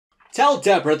Tell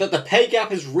Deborah that the pay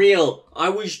gap is real. I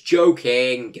was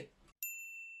joking.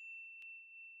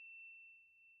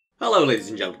 Hello ladies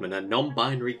and gentlemen and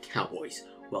non-binary cowboys.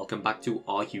 Welcome back to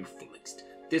Are You Flummoxed?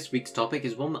 This week's topic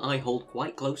is one that I hold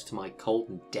quite close to my cold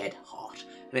and dead heart.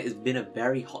 And it has been a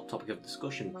very hot topic of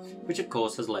discussion, which of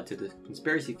course has led to the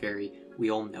conspiracy theory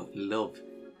we all know and love.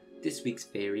 This week's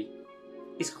theory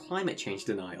is climate change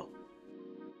denial.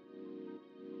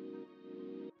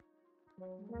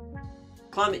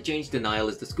 Climate change denial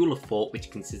is the school of thought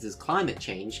which considers climate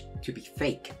change to be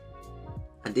fake.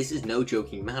 And this is no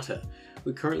joking matter.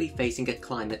 We're currently facing a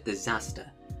climate disaster,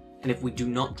 and if we do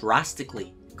not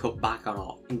drastically cut back on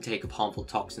our intake of harmful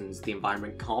toxins the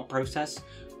environment can't process,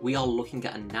 we are looking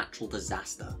at a natural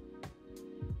disaster.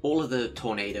 All of the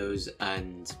tornadoes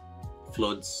and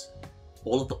floods,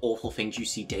 all of the awful things you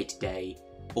see day to day,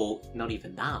 or not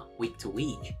even that, week to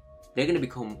week, they're going to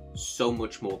become so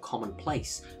much more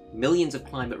commonplace. Millions of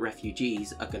climate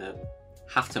refugees are going to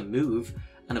have to move,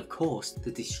 and of course,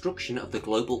 the destruction of the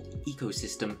global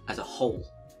ecosystem as a whole.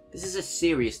 This is a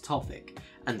serious topic,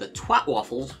 and the twat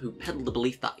waffles who peddle the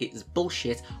belief that it is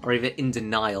bullshit are either in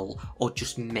denial or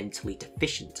just mentally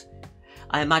deficient.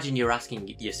 I imagine you're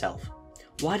asking yourself,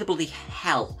 why the bloody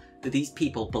hell do these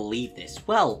people believe this?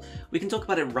 Well, we can talk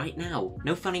about it right now.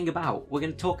 No funning about. We're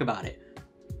going to talk about it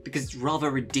because it's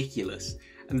rather ridiculous,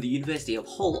 and the University of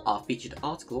Hull, our featured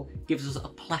article, gives us a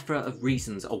plethora of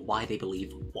reasons of why they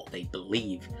believe what they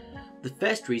believe. The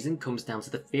first reason comes down to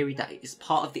the theory that it is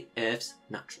part of the Earth's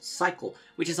natural cycle,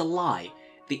 which is a lie.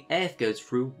 The Earth goes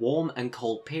through warm and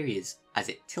cold periods as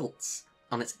it tilts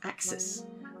on its axis,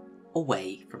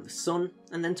 away from the sun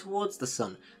and then towards the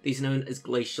sun. These are known as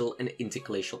glacial and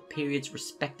interglacial periods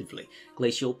respectively,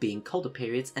 glacial being colder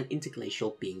periods and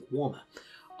interglacial being warmer.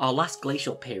 Our last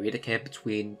glacial period occurred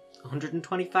between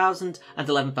 120,000 and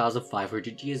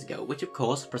 11,500 years ago, which of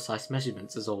course, precise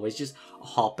measurements is always just a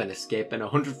hop and a skip and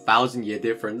 100,000 year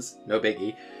difference, no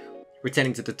biggie.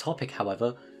 Returning to the topic,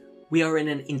 however, we are in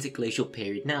an interglacial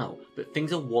period now, but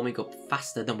things are warming up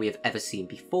faster than we have ever seen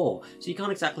before, so you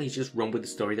can't exactly just run with the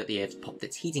story that the Earth's popped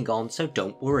its heating on, so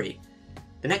don't worry.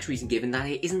 The next reason given that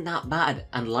it isn't that bad,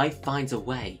 and life finds a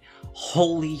way.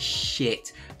 Holy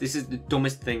shit, this is the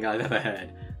dumbest thing I've ever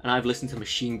heard, and I've listened to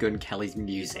Machine Gun Kelly's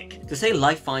music. To say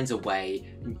life finds a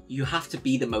way, you have to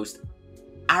be the most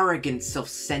arrogant,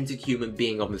 self-centered human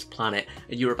being on this planet,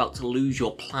 and you're about to lose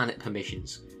your planet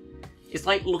permissions. It's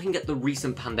like looking at the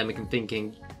recent pandemic and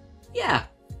thinking, yeah,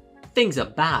 things are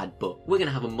bad, but we're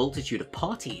gonna have a multitude of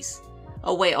parties.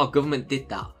 Oh wait, our government did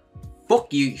that.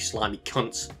 Fuck you, you slimy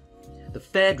cunts. The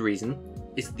third reason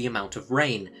is the amount of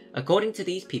rain. According to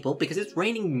these people, because it's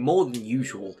raining more than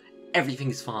usual,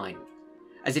 everything's fine.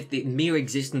 As if the mere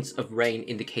existence of rain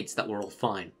indicates that we're all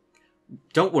fine.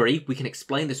 Don't worry, we can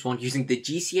explain this one using the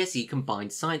GCSE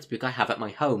combined science book I have at my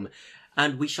home,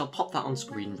 and we shall pop that on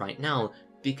screen right now,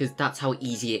 because that's how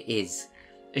easy it is.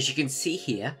 As you can see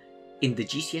here, in the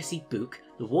GCSE book,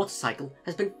 the water cycle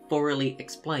has been thoroughly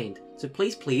explained, so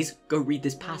please go read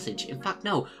this passage. In fact,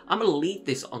 no, I'm going to leave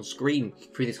this on screen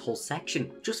through this whole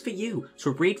section, just for you,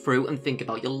 to read through and think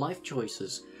about your life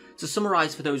choices. To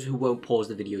summarise for those who won't pause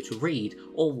the video to read,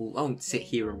 or won't sit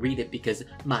here and read it because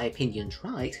my opinion's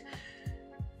right,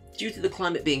 due to the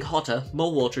climate being hotter,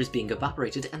 more water is being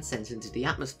evaporated and sent into the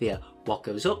atmosphere. What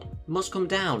goes up must come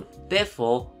down,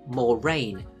 therefore more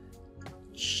rain.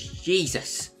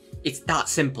 Jesus, it's that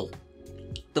simple.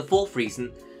 The fourth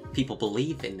reason people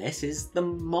believe in this is the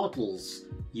models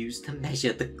used to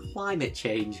measure the climate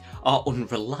change are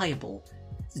unreliable.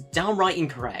 It's downright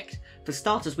incorrect. For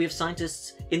starters, we have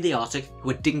scientists in the Arctic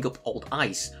who are digging up old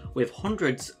ice. We have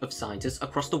hundreds of scientists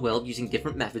across the world using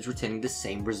different methods returning the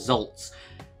same results.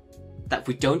 That if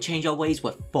we don't change our ways,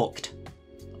 we're fucked.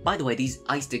 By the way, these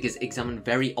ice diggers examine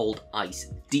very old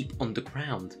ice deep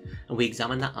underground, and we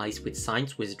examine that ice with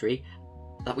science wizardry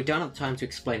that we don't have time to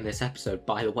explain in this episode,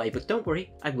 by the way, but don't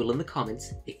worry, I will in the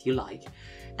comments if you like.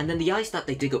 And then the ice that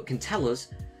they dig up can tell us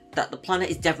that the planet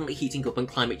is definitely heating up and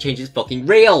climate change is fucking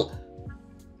real!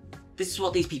 This is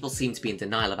what these people seem to be in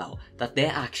denial about, that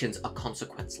their actions are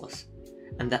consequenceless.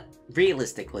 And that,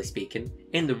 realistically speaking,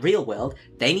 in the real world,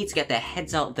 they need to get their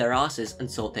heads out of their asses and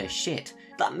sort their shit.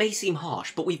 That may seem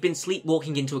harsh, but we've been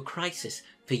sleepwalking into a crisis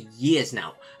for years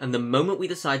now, and the moment we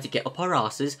decide to get up our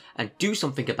asses and do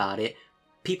something about it,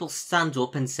 people stand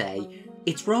up and say,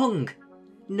 it's wrong.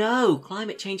 No,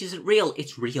 climate change isn't real,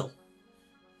 it's real.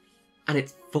 And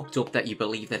it's fucked up that you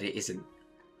believe that it isn't.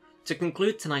 To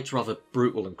conclude tonight's rather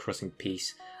brutal and crushing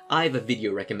piece, I have a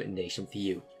video recommendation for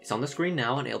you. It's on the screen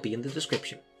now and it'll be in the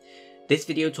description. This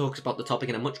video talks about the topic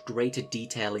in a much greater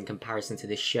detail in comparison to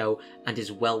this show and is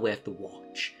well worth the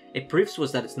watch. It proves to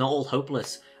us that it's not all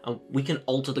hopeless and we can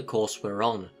alter the course we're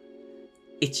on.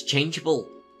 It's changeable.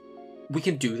 We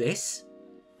can do this.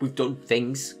 We've done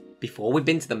things before. We've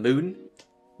been to the moon.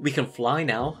 We can fly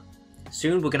now.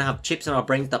 Soon we're going to have chips in our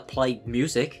brains that play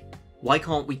music. Why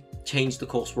can't we change the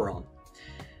course we're on?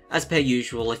 As per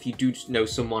usual, if you do know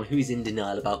someone who is in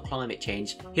denial about climate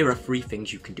change, here are 3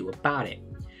 things you can do about it.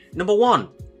 Number 1,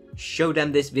 show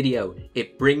them this video.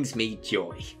 It brings me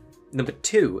joy. Number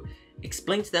 2,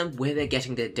 explain to them where they're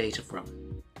getting their data from.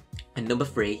 And number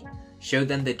 3, show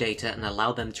them the data and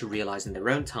allow them to realise in their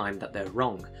own time that they're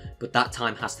wrong. But that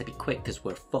time has to be quick because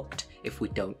we're fucked if we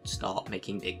don't start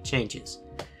making big changes.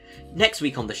 Next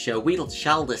week on the show, we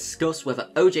shall discuss whether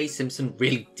O.J. Simpson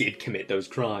really did commit those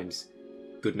crimes.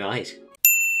 Good night.